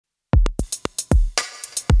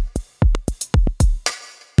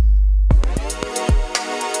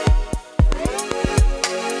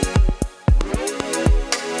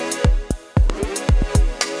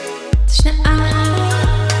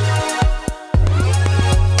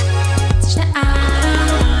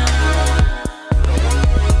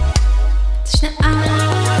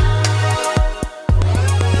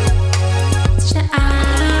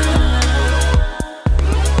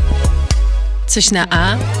Coś na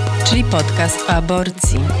A, czyli podcast o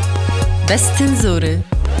aborcji. Bez cenzury,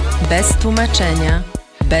 bez tłumaczenia,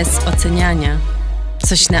 bez oceniania.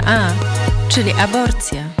 Coś na A, czyli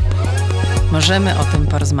aborcja. Możemy o tym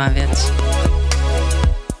porozmawiać.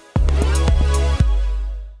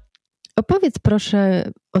 Opowiedz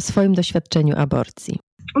proszę o swoim doświadczeniu aborcji.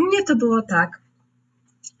 U mnie to było tak,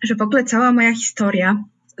 że w ogóle cała moja historia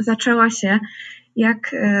zaczęła się,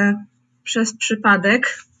 jak przez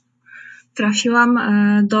przypadek trafiłam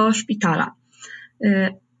do szpitala.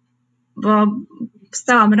 Bo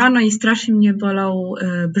wstałam rano i strasznie mnie bolał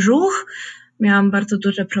brzuch. Miałam bardzo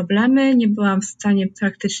duże problemy, nie byłam w stanie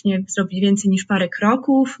praktycznie zrobić więcej niż parę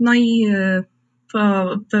kroków. No i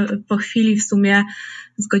po chwili, w sumie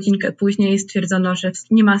z godzinkę później, stwierdzono, że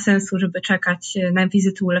nie ma sensu, żeby czekać na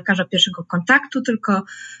wizytę u lekarza pierwszego kontaktu, tylko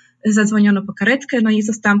zadzwoniono po karetkę, no i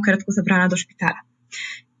zostałam karetką zabrana do szpitala.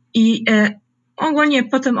 I ogólnie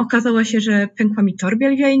potem okazało się, że pękła mi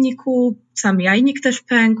torbiel w jajniku, sam jajnik też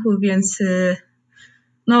pękł, więc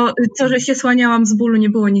no to, że się słaniałam z bólu, nie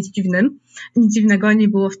było nic dziwnego nie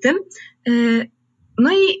było w tym.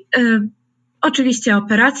 No i oczywiście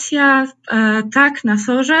operacja, tak, na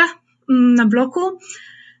SOR-ze, na bloku.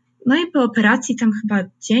 No i po operacji tam chyba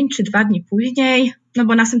dzień czy 2 dni później, no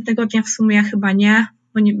bo następnego dnia w sumie chyba nie,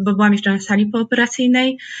 bo byłam jeszcze na sali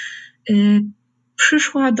pooperacyjnej,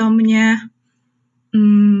 przyszła do mnie,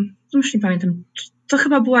 już nie pamiętam, to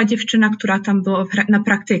chyba była dziewczyna, która tam była na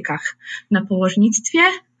praktykach na położnictwie.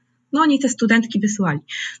 No oni te studentki wysyłali.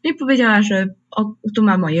 No i powiedziała, że tu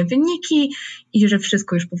ma moje wyniki i że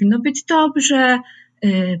wszystko już powinno być dobrze,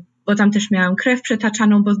 bo tam też miałam krew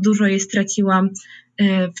przetaczaną, bo dużo jej straciłam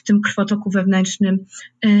w tym krwotoku wewnętrznym.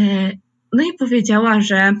 No i powiedziała,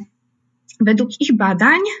 że według ich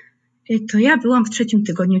badań to ja byłam w 3.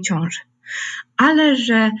 tygodniu ciąży. Ale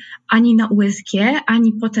że ani na USG,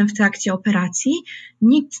 ani potem w trakcie operacji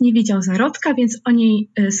nikt nie widział zarodka, więc oni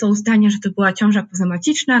są zdania, że to była ciąża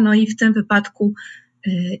pozamaciczna, no i w tym wypadku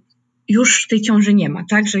już tej ciąży nie ma,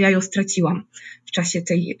 tak, że ja ją straciłam w czasie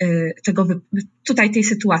tej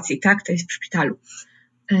sytuacji, tak, tej w szpitalu,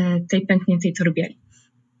 tej pękniętej torbieli.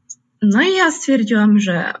 No i ja stwierdziłam,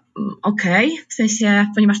 że okej, w sensie,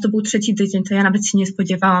 ponieważ to był 3. tydzień, to ja nawet się nie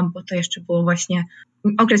spodziewałam, bo to jeszcze było właśnie,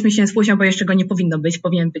 okres mi się spóźniał, bo jeszcze go nie powinno być,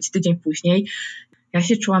 powinien być tydzień później. Ja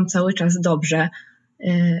się czułam cały czas dobrze,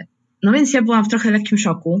 no więc ja byłam w trochę lekkim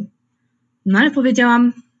szoku, no ale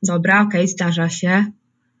powiedziałam, dobra, okej, zdarza się,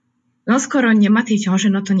 no skoro nie ma tej ciąży,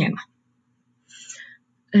 no to nie ma.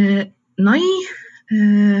 No i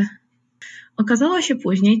okazało się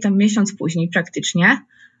później, tam miesiąc później praktycznie,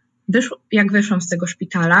 jak wyszłam z tego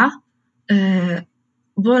szpitala,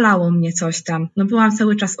 bolało mnie coś tam. No byłam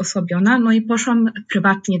cały czas osłabiona, no i poszłam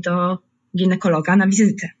prywatnie do ginekologa na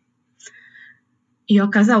wizytę. I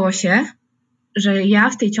okazało się, że ja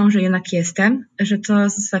w tej ciąży jednak jestem, że to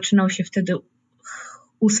zaczynał się wtedy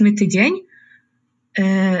 8. tydzień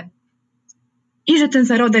i że ten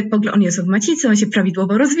zarodek, w ogóle on jest w macicy, on się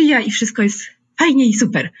prawidłowo rozwija i wszystko jest fajnie i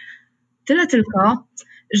super. Tyle tylko,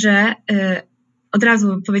 że od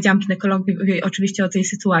razu powiedziałam ginekologowi oczywiście o tej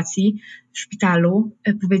sytuacji w szpitalu.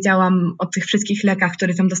 Powiedziałam o tych wszystkich lekach,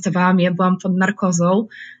 które tam dostawałam. Ja byłam pod narkozą.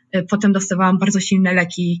 Potem dostawałam bardzo silne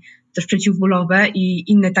leki, też przeciwbólowe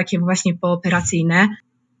i inne takie właśnie pooperacyjne.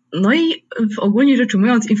 No i ogólnie rzecz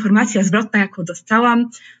ujmując, informacja zwrotna, jaką dostałam,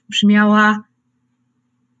 brzmiała,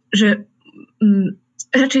 że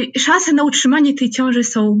raczej szanse na utrzymanie tej ciąży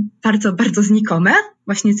są bardzo, bardzo znikome.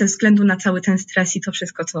 Właśnie ze względu na cały ten stres i to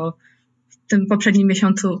wszystko, co w tym poprzednim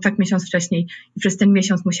miesiącu, tak miesiąc wcześniej i przez ten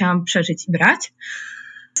miesiąc musiałam przeżyć i brać.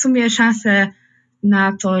 W sumie szanse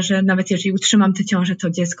na to, że nawet jeżeli utrzymam tę ciążę, to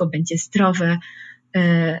dziecko będzie zdrowe,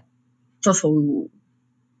 to są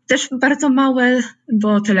też bardzo małe,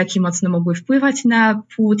 bo te leki mocno mogły wpływać na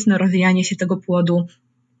płód, na rozwijanie się tego płodu.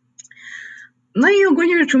 No i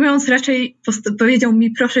ogólnie rzecz ujmując, raczej powiedział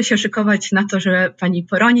mi, proszę się szykować na to, że pani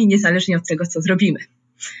poroni, niezależnie od tego, co zrobimy.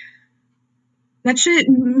 Znaczy,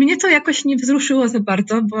 mnie to jakoś nie wzruszyło za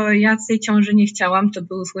bardzo, bo ja tej ciąży nie chciałam, to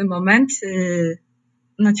był zły moment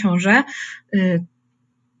na ciążę.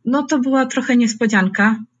 No to była trochę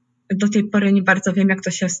niespodzianka. Do tej pory nie bardzo wiem, jak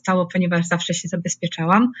to się stało, ponieważ zawsze się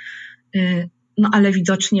zabezpieczałam. No ale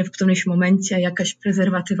widocznie w którymś momencie jakaś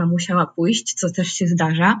prezerwatywa musiała pójść, co też się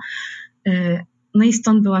zdarza. No i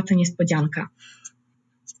stąd była ta niespodzianka.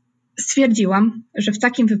 Stwierdziłam, że w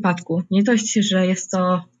takim wypadku nie dość, że jest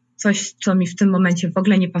to coś, co mi w tym momencie w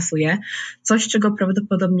ogóle nie pasuje, coś, czego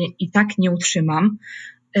prawdopodobnie i tak nie utrzymam,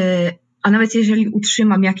 a nawet jeżeli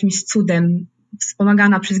utrzymam jakimś cudem,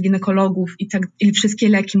 wspomagana przez ginekologów i wszystkie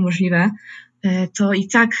leki możliwe, to i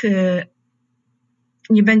tak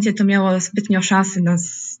nie będzie to miało zbytnio szansy na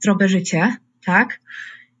zdrowe życie, tak?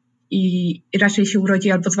 I raczej się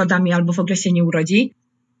urodzi albo z wadami, albo w ogóle się nie urodzi,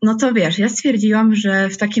 no to wiesz, ja stwierdziłam, że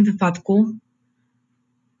w takim wypadku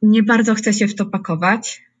nie bardzo chcę się w to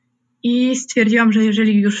pakować i stwierdziłam, że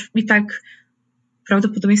jeżeli już i tak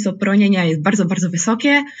prawdopodobieństwo poronienia jest bardzo, bardzo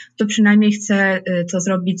wysokie, to przynajmniej chcę to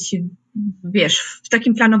zrobić, wiesz, w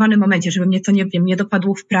takim planowanym momencie, żeby mnie to, nie wiem, nie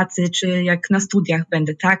dopadło w pracy, czy jak na studiach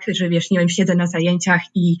będę, tak? Że wiesz, nie wiem, siedzę na zajęciach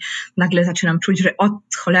i nagle zaczynam czuć, że o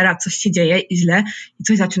cholera, coś się dzieje i źle i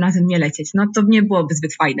coś zaczyna ze mnie lecieć. No to nie byłoby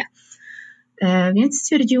zbyt fajne. Więc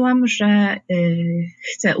stwierdziłam, że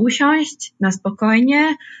chcę usiąść na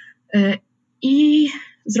spokojnie i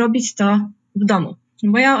zrobić to w domu.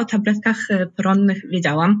 Bo ja o tabletkach poronnych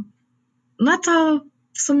wiedziałam. No to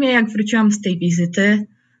w sumie jak wróciłam z tej wizyty,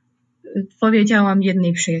 powiedziałam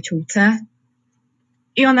jednej przyjaciółce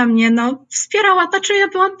i ona mnie wspierała, znaczy ja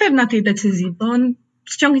byłam pewna tej decyzji, bo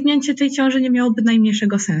ściągnięcie tej ciąży nie miałoby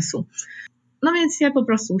najmniejszego sensu. No więc ja po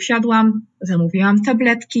prostu usiadłam, zamówiłam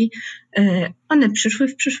tabletki, one przyszły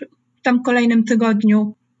w tam kolejnym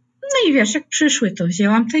tygodniu. No i wiesz, jak przyszły, to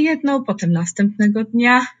wzięłam tę jedną, potem następnego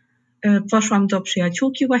dnia poszłam do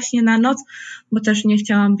przyjaciółki właśnie na noc, bo też nie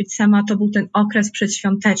chciałam być sama, to był ten okres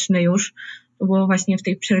przedświąteczny już, to było właśnie w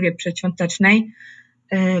tej przerwie przedświątecznej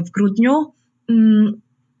w grudniu.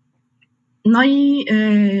 No i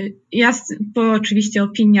ja po oczywiście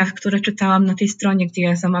opiniach, które czytałam na tej stronie, gdzie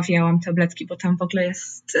ja zamawiałam tabletki, bo tam w ogóle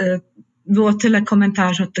było tyle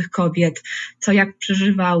komentarzy od tych kobiet, co jak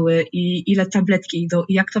przeżywały i ile tabletki idą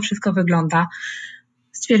i jak to wszystko wygląda.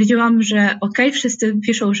 Stwierdziłam, że wszyscy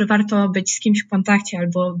piszą, że warto być z kimś w kontakcie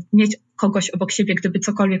albo mieć kogoś obok siebie, gdyby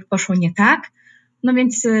cokolwiek poszło nie tak. No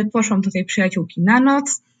więc poszłam do tej przyjaciółki na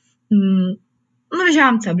noc. No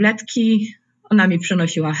wzięłam tabletki, ona mi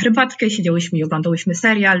przynosiła herbatkę, siedziałyśmy i oglądałyśmy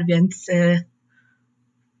serial, więc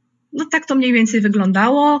no tak to mniej więcej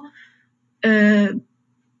wyglądało.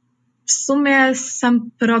 W sumie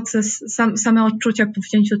sam proces, same odczucia po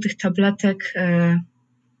wzięciu tych tabletek,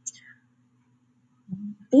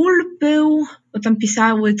 ból był, bo tam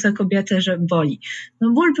pisały te kobiety, że boli.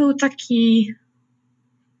 No ból był taki,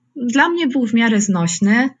 dla mnie był w miarę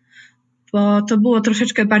znośny, bo to było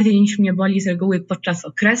troszeczkę bardziej niż mnie boli z reguły podczas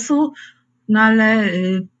okresu, no ale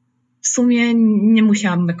w sumie nie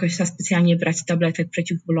musiałam jakoś specjalnie brać tabletek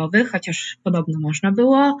przeciwbólowych, chociaż podobno można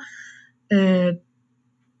było.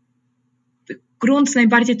 Grunt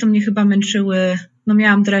najbardziej to mnie chyba męczyły, no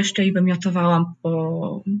miałam dreszcze i wymiotowałam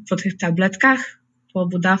po tych tabletkach, po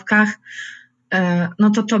obu dawkach. No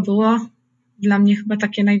to było dla mnie chyba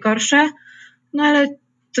takie najgorsze, no ale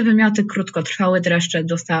te wymioty krótko trwały, dreszcze,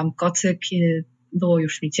 dostałam kocyk, było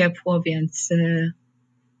już mi ciepło, więc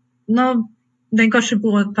no najgorsze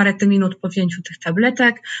było parę minut po wzięciu tych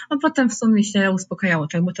tabletek, a potem w sumie się uspokajało,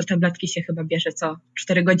 tak, bo te tabletki się chyba bierze co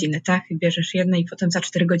 4 godziny, tak, bierzesz jedną i potem za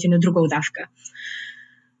 4 godziny drugą dawkę.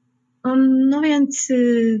 No więc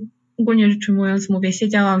ogólnie rzecz ujmując, mówię,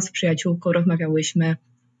 siedziałam z przyjaciółką, rozmawiałyśmy,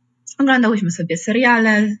 oglądałyśmy sobie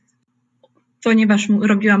seriale, ponieważ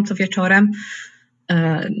robiłam to wieczorem,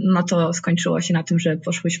 no to skończyło się na tym, że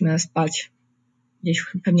poszłyśmy spać gdzieś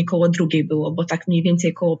pewnie koło 2 było, bo tak mniej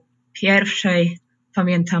więcej koło 1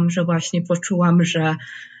 pamiętam, że właśnie poczułam, że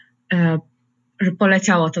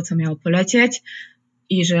poleciało to, co miało polecieć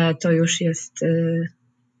i że to już jest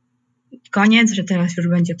koniec, że teraz już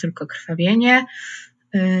będzie tylko krwawienie.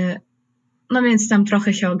 No więc tam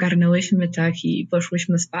trochę się ogarnęłyśmy, tak, i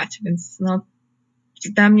poszłyśmy spać, więc no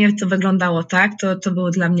dla mnie to wyglądało tak, to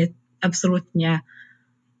był dla mnie absolutnie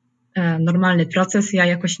normalny proces. Ja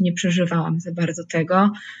jakoś nie przeżywałam za bardzo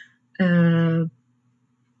tego,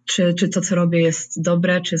 czy to, co robię, jest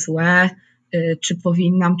dobre, czy złe, czy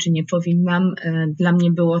powinnam, czy nie powinnam. Dla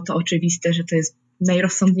mnie było to oczywiste, że to jest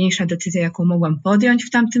najrozsądniejsza decyzja, jaką mogłam podjąć w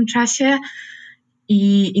tamtym czasie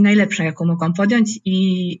i najlepsza, jaką mogłam podjąć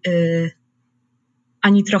i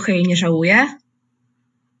ani trochę jej nie żałuję,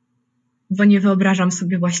 bo nie wyobrażam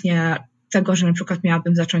sobie właśnie tego, że na przykład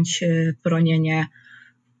miałabym zacząć poronienie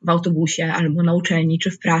w autobusie albo na uczelni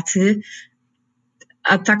czy w pracy,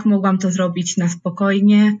 a tak mogłam to zrobić na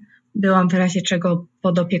spokojnie. Byłam w razie czego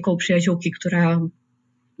pod opieką przyjaciółki, która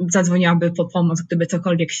zadzwoniłaby po pomoc, gdyby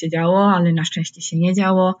cokolwiek się działo, ale na szczęście się nie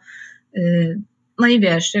działo. No i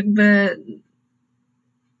wiesz, jakby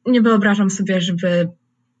nie wyobrażam sobie, żeby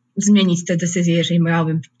zmienić te decyzje, jeżeli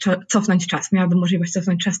miałabym cofnąć czas. Miałabym możliwość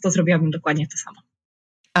cofnąć czas, to zrobiłabym dokładnie to samo.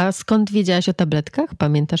 A skąd wiedziałaś o tabletkach?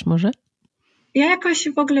 Pamiętasz może? Ja jakoś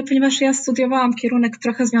w ogóle, ponieważ ja studiowałam kierunek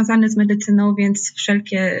trochę związany z medycyną, więc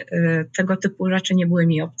wszelkie tego typu rzeczy nie były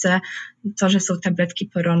mi obce. To, że są tabletki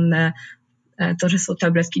poronne, to, że są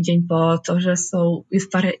tabletki dzień po, to, że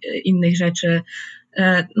jest parę innych rzeczy.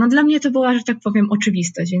 No dla mnie to była, że tak powiem,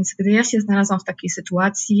 oczywistość, więc gdy ja się znalazłam w takiej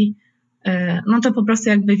sytuacji, no to po prostu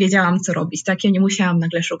jakby wiedziałam, co robić, tak? Ja nie musiałam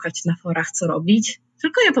nagle szukać na forach, co robić,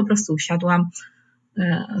 tylko ja po prostu usiadłam,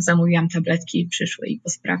 zamówiłam tabletki, przyszły i po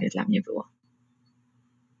sprawie dla mnie było.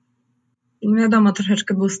 Wiadomo,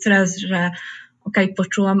 troszeczkę był stres, że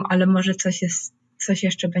poczułam, ale może coś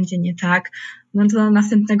jeszcze będzie nie tak. No to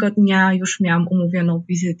następnego dnia już miałam umówioną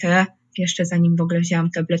wizytę, jeszcze zanim w ogóle wzięłam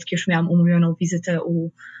tabletki, już miałam umówioną wizytę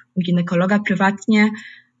u ginekologa prywatnie.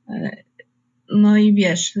 No i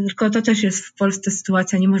wiesz, tylko to też jest w Polsce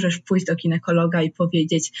sytuacja, nie możesz pójść do ginekologa i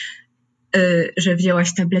powiedzieć, że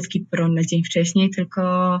wzięłaś tabletki poronne dzień wcześniej,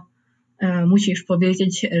 tylko musisz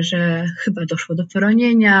powiedzieć, że chyba doszło do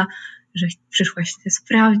poronienia, że przyszłaś się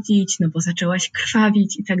sprawdzić, no bo zaczęłaś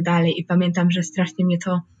krwawić i tak dalej. I pamiętam, że strasznie mnie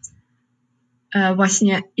to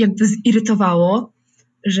właśnie jakby zirytowało,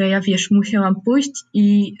 że ja musiałam pójść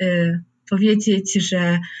i powiedzieć,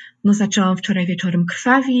 że no zaczęłam wczoraj wieczorem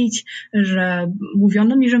krwawić, że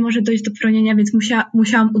mówiono mi, że może dojść do poronienia, więc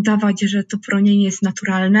musiałam udawać, że to poronienie jest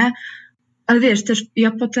naturalne. Ale wiesz, też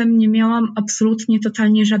ja potem nie miałam absolutnie,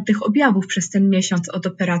 totalnie żadnych objawów przez ten miesiąc od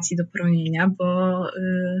operacji do poronienia, bo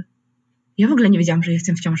ja w ogóle nie wiedziałam, że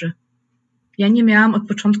jestem w ciąży. Ja nie miałam od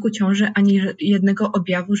początku ciąży ani jednego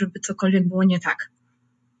objawu, żeby cokolwiek było nie tak.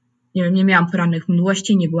 Nie wiem, nie miałam porannych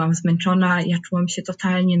mdłości, nie byłam zmęczona, ja czułam się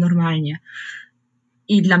totalnie normalnie.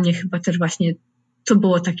 I dla mnie chyba też właśnie to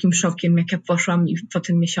było takim szokiem, jak ja poszłam i po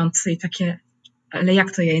tym miesiącu i takie, ale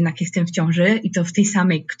jak to ja jednak jestem w ciąży i to w tej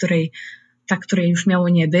samej, której już miało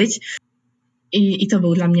nie być. I to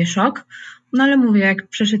był dla mnie szok. No ale mówię, jak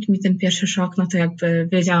przeszedł mi ten pierwszy szok, no to jakby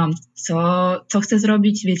wiedziałam, co chcę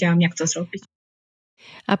zrobić, wiedziałam, jak to zrobić.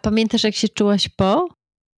 A pamiętasz, jak się czułaś po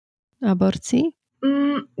aborcji?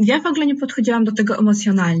 Ja w ogóle nie podchodziłam do tego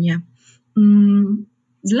emocjonalnie.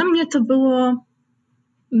 Dla mnie to było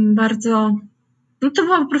bardzo... No to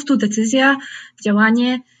była po prostu decyzja,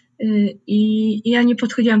 działanie i ja nie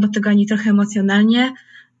podchodziłam do tego ani trochę emocjonalnie,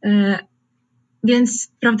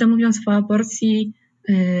 więc prawdę mówiąc po aborcji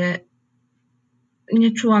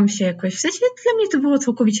nie czułam się jakoś... W sensie dla mnie to było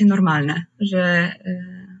całkowicie normalne,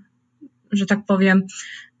 że tak powiem,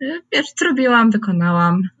 wiesz, zrobiłam,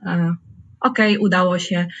 wykonałam, udało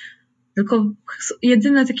się. Tylko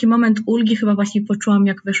jedyny taki moment ulgi chyba właśnie poczułam,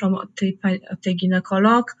 jak wyszłam od tej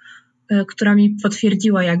ginekolog, która mi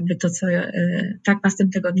potwierdziła jakby to, co tak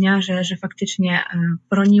następnego dnia, że faktycznie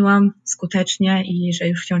poroniłam skutecznie i że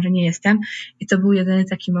już w ciąży nie jestem. I to był jedyny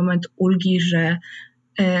taki moment ulgi, że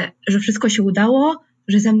wszystko się udało,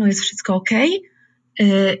 że ze mną jest wszystko okej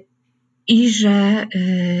i że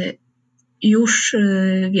już,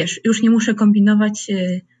 wiesz, już nie muszę kombinować,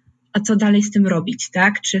 a co dalej z tym robić,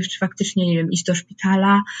 tak? Czy faktycznie, nie wiem, iść do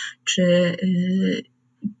szpitala,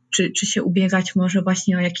 czy się ubiegać może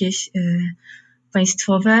właśnie o jakieś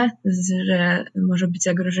państwowe, że może być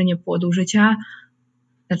zagrożenie płodu życia,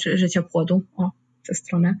 znaczy życia płodu, w tę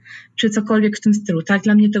stronę, czy cokolwiek w tym stylu, tak?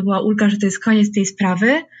 Dla mnie to była ulga, że to jest koniec tej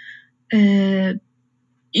sprawy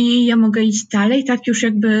i ja mogę iść dalej, tak? Już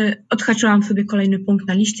jakby odhaczyłam sobie kolejny punkt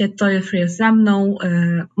na liście, to już jest za mną,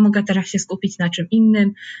 mogę teraz się skupić na czym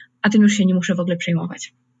innym, a tym już się nie muszę w ogóle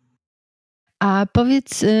przejmować. A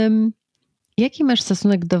powiedz, jaki masz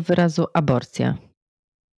stosunek do wyrazu aborcja?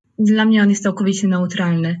 Dla mnie on jest całkowicie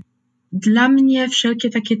neutralny. Dla mnie wszelkie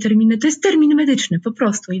takie terminy, to jest termin medyczny po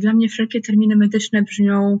prostu i dla mnie wszelkie terminy medyczne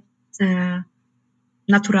brzmią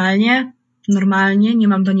naturalnie, normalnie, nie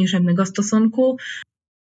mam do nich żadnego stosunku.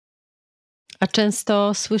 A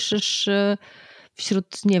często słyszysz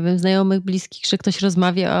wśród, nie wiem, znajomych, bliskich, że ktoś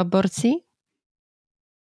rozmawia o aborcji?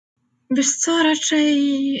 Wiesz co, raczej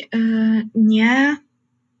nie.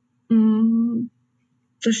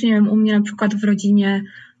 Też nie wiem, u mnie na przykład w rodzinie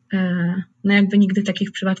no jakby nigdy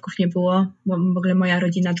takich przypadków nie było, bo w ogóle moja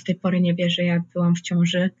rodzina do tej pory nie wie, że ja byłam w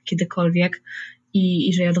ciąży kiedykolwiek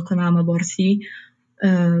i że ja dokonałam aborcji,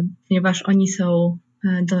 ponieważ oni są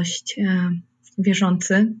dość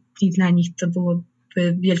wierzący i dla nich to byłoby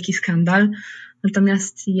wielki skandal.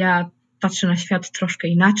 Natomiast ja patrzę na świat troszkę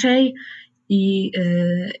inaczej i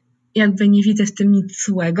jakby nie widzę w tym nic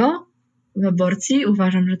złego w aborcji.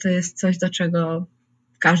 Uważam, że to jest coś, do czego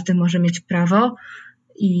każdy może mieć prawo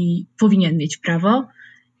i powinien mieć prawo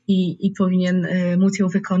i powinien móc ją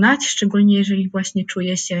wykonać, szczególnie jeżeli właśnie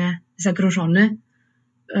czuje się zagrożony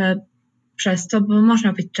przez to, bo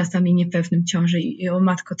można być czasami niepewnym ciąży i o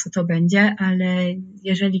matko, co to będzie, ale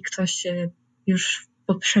jeżeli ktoś już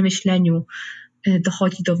po przemyśleniu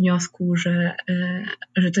dochodzi do wniosku,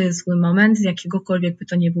 że to jest zły moment, z jakiegokolwiek by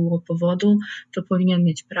to nie było powodu, to powinien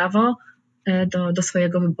mieć prawo do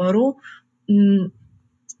swojego wyboru.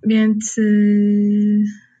 Więc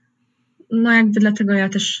no jakby dlatego ja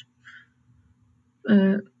też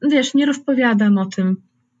nie rozpowiadam o tym.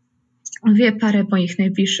 Wie parę moich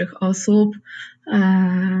najbliższych osób.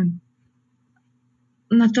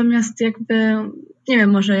 Natomiast jakby, nie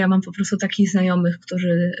wiem, może ja mam po prostu takich znajomych,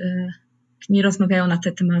 którzy nie rozmawiają na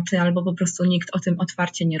te tematy, albo po prostu nikt o tym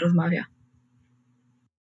otwarcie nie rozmawia.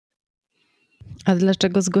 A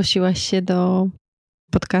dlaczego zgłosiłaś się do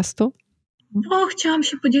podcastu? Bo chciałam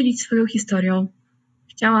się podzielić swoją historią.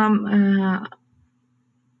 Chciałam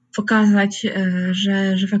pokazać,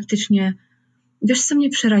 że faktycznie, wiesz co mnie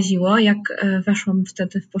przeraziło, jak weszłam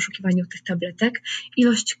wtedy w poszukiwaniu tych tabletek,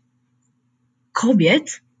 ilość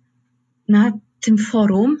kobiet na tym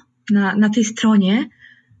forum, na tej stronie,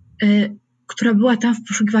 która była tam w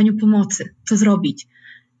poszukiwaniu pomocy, co zrobić.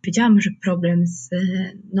 Wiedziałam, że problem z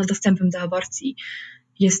dostępem do aborcji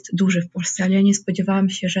jest duży w Polsce, ale ja nie spodziewałam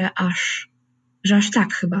się, że aż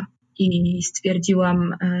tak chyba. I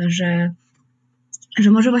stwierdziłam,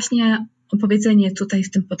 że może właśnie opowiedzenie tutaj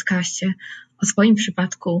w tym podcaście o swoim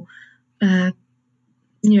przypadku,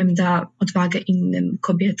 nie wiem, da odwagę innym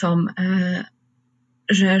kobietom,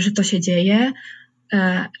 że to się dzieje,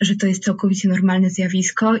 że to jest całkowicie normalne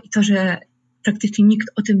zjawisko i to, że praktycznie nikt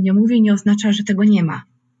o tym nie mówi, nie oznacza, że tego nie ma.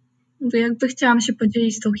 Bo jakby chciałam się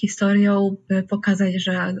podzielić tą historią, by pokazać,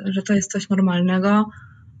 że to jest coś normalnego,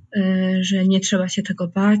 że nie trzeba się tego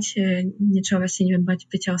bać, nie trzeba się, nie wiem, bać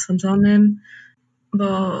bycia osądzonym,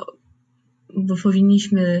 bo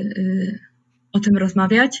powinniśmy o tym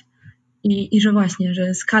rozmawiać i że właśnie,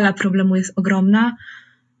 że skala problemu jest ogromna,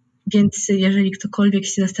 więc jeżeli ktokolwiek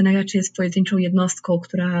się zastanawia, czy jest pojedynczą jednostką,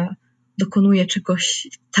 która dokonuje czegoś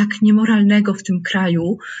tak niemoralnego w tym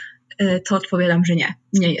kraju, to odpowiadam, że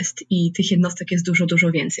nie jest. I tych jednostek jest dużo,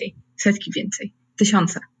 dużo więcej. Setki więcej.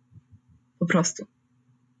 Tysiące. Po prostu.